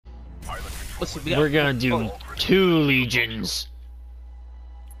Let's see, We're gonna do 2 legions.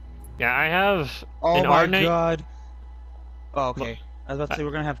 Yeah, I have Oh an my R9. god. Oh, okay. I was about to say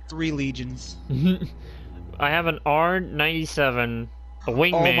we're gonna have 3 legions. I have an R97, a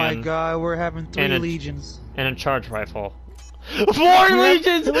wingman. Oh my god, we're having 3 and a, legions. and a charge rifle. 4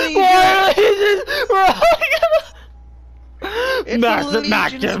 legions! 4 legions! legions! It's Massive a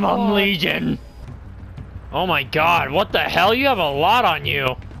maximum squad. legion! Oh my god, what the hell? You have a lot on you.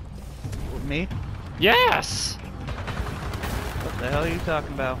 Me? Yes! What the hell are you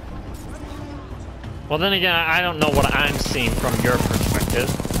talking about? Well, then again, I don't know what I'm seeing from your perspective.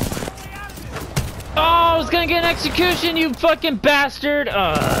 Oh, I was gonna get an execution, you fucking bastard! Don't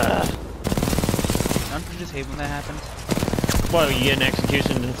you just hate when that happens? Well, you get an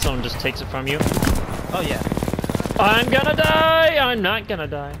execution and someone just takes it from you? Oh yeah. I'm gonna die! I'm not gonna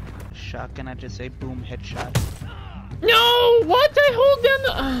die. Shotgun, I just say boom, headshot. No! What? I hold down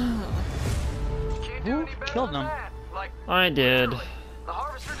the... Who killed him? I did.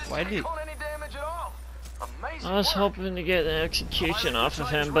 Why did? I was hoping to get an execution off of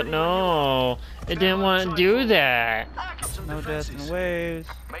him, but no. It didn't want to do that. No death, no waves.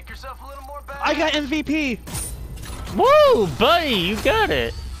 I got MVP! Woo! Buddy, you got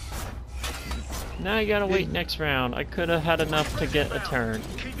it. Now you gotta wait next round. I could have had enough to get a turn.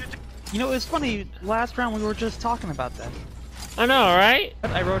 You know, it's funny, last round we were just talking about that. I know, right?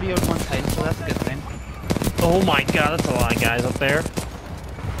 I rodeoed 1 Titan, so that's a good thing. Oh my god, that's a lot of guys up there.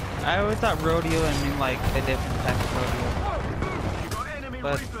 I always thought rodeo, I mean like a different type of rodeo.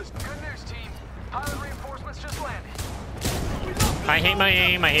 But I hate my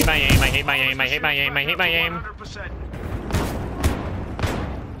aim, I hate my aim, I hate my aim, I hate my aim, I hate my aim.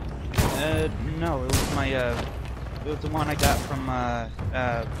 no, it was my, it was the one I got from, I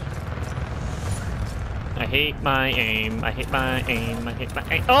hate my aim, I hate my aim, I hate my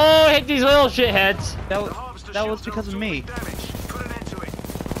aim. Oh, I hate these little shitheads! that was because of me.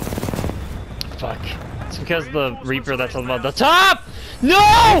 Fuck. It's because the Reaper that's above the top!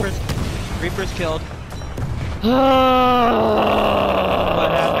 No! Reaper's killed.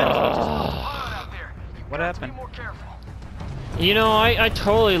 What happened? What happened? You know, I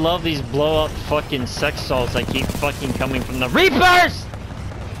totally love these blow up fucking sex dolls that keep fucking coming from the Reapers!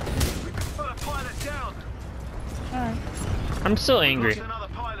 Alright. I'm still angry.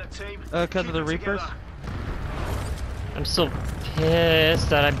 Because of the Reapers? I'm still pissed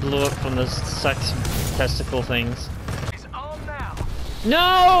that I blew up from the sex testicle things. No!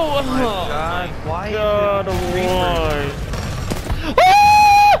 Oh my god, why God, is it why?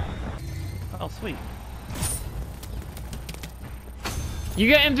 Ah! Oh, sweet. You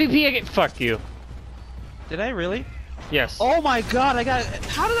get MVP, I get fuck you. Did I really? Yes. Oh my god, I got.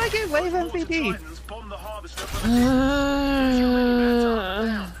 How did I get wave MVP?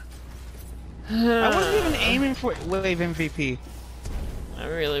 I wasn't even aiming for wave MVP. I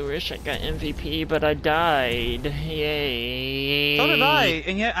really wish I got MVP, but I died. Yay. So did I,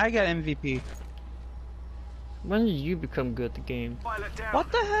 and yet I got MVP. When did you become good at the game?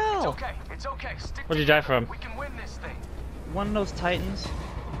 What the hell? It's okay. Stick What did you die from? We can win this thing. One of those Titans.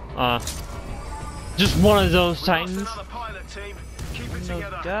 Just one of those Titans? Another pilot team. Keep One it of those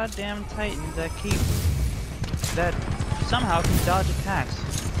together. goddamn Titans that somehow can dodge attacks.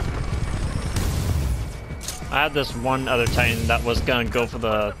 I had this one other Titan that was gonna go for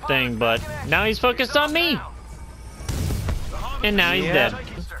the thing, but now he's focused on me! And now he's Yeah.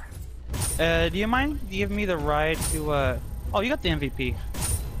 dead. Do you mind giving me the ride to, Oh, you got the MVP.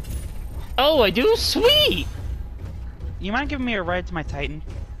 Oh, I do? Sweet! You mind giving me a ride to my Titan?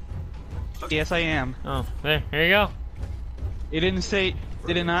 Yes, I am. Oh, there you go. It didn't say...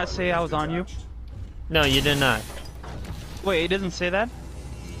 Did it not say I was on you? No, you did not. Wait, it doesn't say that?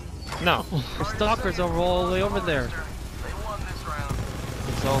 No. The stalker's over all the way over there.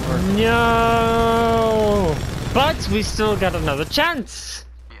 It's over. No! But we still got another chance!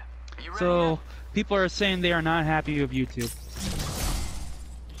 So, people are saying they are not happy with YouTube.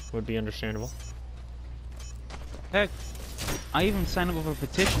 Would be understandable. Heck, I even signed up with a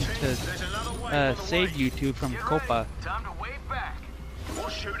petition to save YouTube from Copa. Time to wave back. Or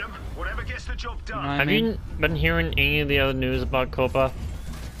shoot him. Whatever gets the job You know done. what I Have mean? you been hearing any of the other news about Copa?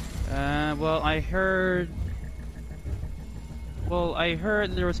 Well, I heard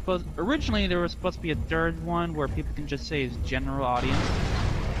there was originally there was supposed to be a third one where people can just say it's general audience.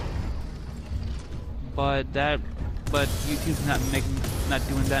 But YouTube's not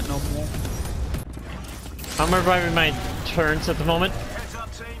doing that no more. I'm reviving my turns at the moment. Heads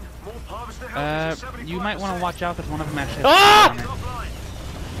up, team. More harvester help. You might want to watch out because one of them actually Ah! has on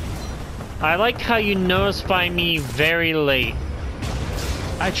it. I like how you notify me very late.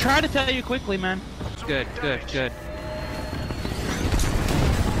 I tried to tell you quickly, man. Good, good, good.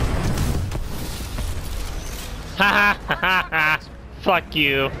 Ha ha ha ha! Fuck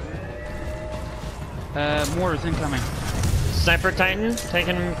you. Mortars incoming. Sniper Titan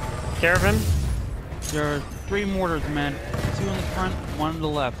taking care of him. There are 3 mortars, man. 2 in the front, 1 on the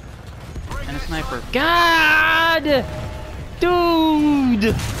left. And a sniper. God!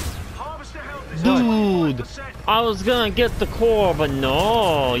 Dude! Dude! I was gonna get the core, but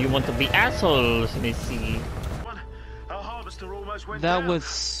no, you want to be assholes. Let me see. That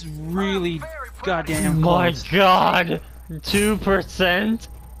was really goddamn My close. God! 2%?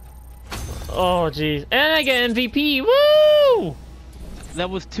 Oh jeez. And I get MVP! Woo! That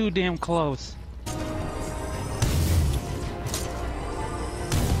was too damn close.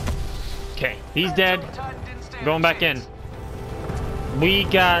 Okay, he's dead. Going back in. We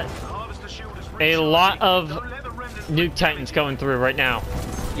got a lot of nuke titans going through right now.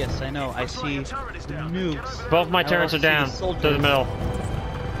 Yes, I know. I see the nukes. Both my I turrets also are see down the to soldiers. the middle.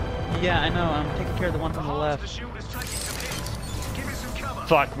 Yeah, I know. I'm taking care of the one from the left.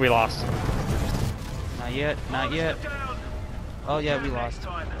 Fuck, we lost. Not yet. Not yet. Oh yeah, we lost.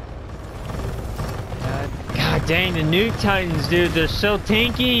 God. God dang, the nuke titans, dude, they're so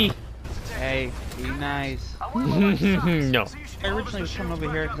tanky. Hey, be nice. No. I originally was coming over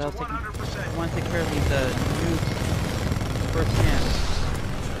here because I was taking. I want to take care of these nukes firsthand.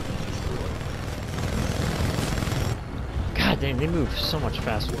 God dang, they move so much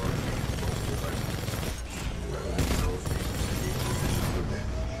faster.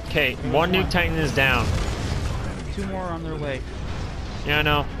 Okay, 1 nuke titan is down. 2 more on their way. Yeah, I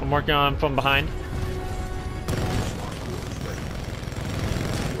know. I'm working on them from behind.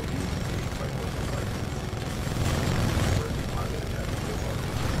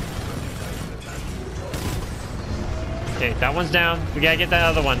 Okay, that one's down. We gotta get that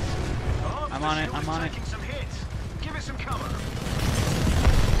other one. I'm on it. I'm on it.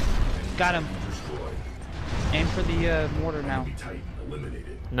 Got him. Aim for the mortar now.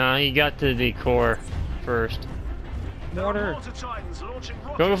 No, you got to the core first. Mortar.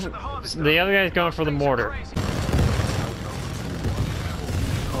 Go for, the other guy's going for the mortar.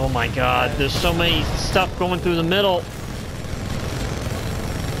 Oh my God, there's so many stuff going through the middle.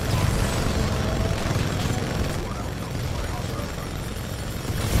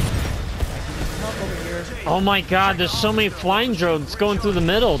 Oh my God, there's so many flying drones going through the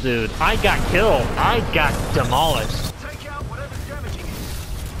middle, dude. I got killed. I got demolished.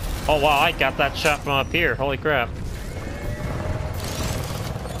 Oh wow, I got that shot from up here. Holy crap.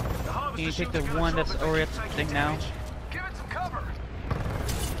 Can you take the one that's already at the thing now?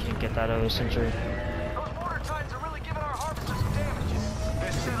 Can't get that other sentry.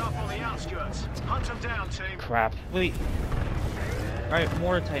 Crap. Wait. Alright,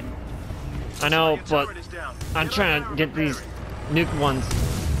 mortar titan. I know, but I'm trying to get these nuke ones.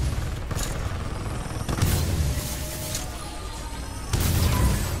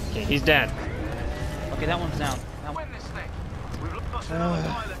 Okay, he's dead. Okay, that one's down. That one.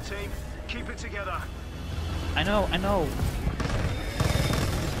 Keep it together. I know, I know.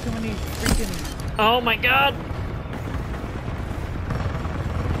 There's too many freaking. Oh my God!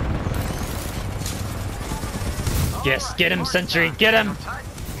 Yes, get him, sentry, get him!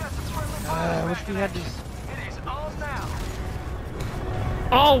 I wish we had this.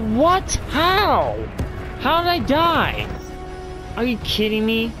 Oh, what? How? How did I die? Are you kidding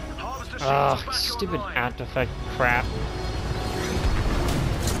me? Ugh, stupid after effect crap.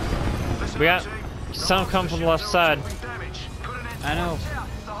 We got some come from the left side. I know.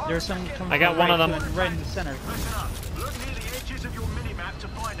 There's some coming I got from one right of them. to- right in the center. Look near the edges of your mini-map to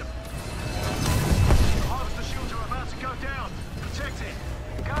find them. Harvester shields are about to go down. Protect it.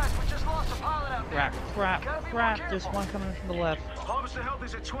 Guys, we just lost a pilot out there. Crap. There's one coming from the left. Harvester health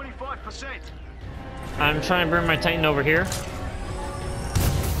is at 25%. I'm trying to bring my Titan over here.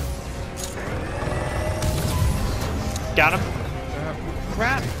 Got him?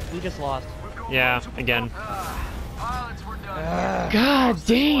 Crap! We just lost. Yeah, again. Pilots were done. God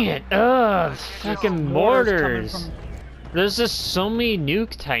dang it! Ugh, fucking mortars. Coming There's just so many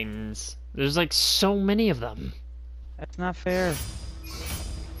nuke titans. There's like so many of them. That's not fair.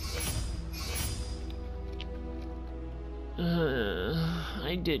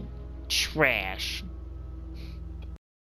 I did trash.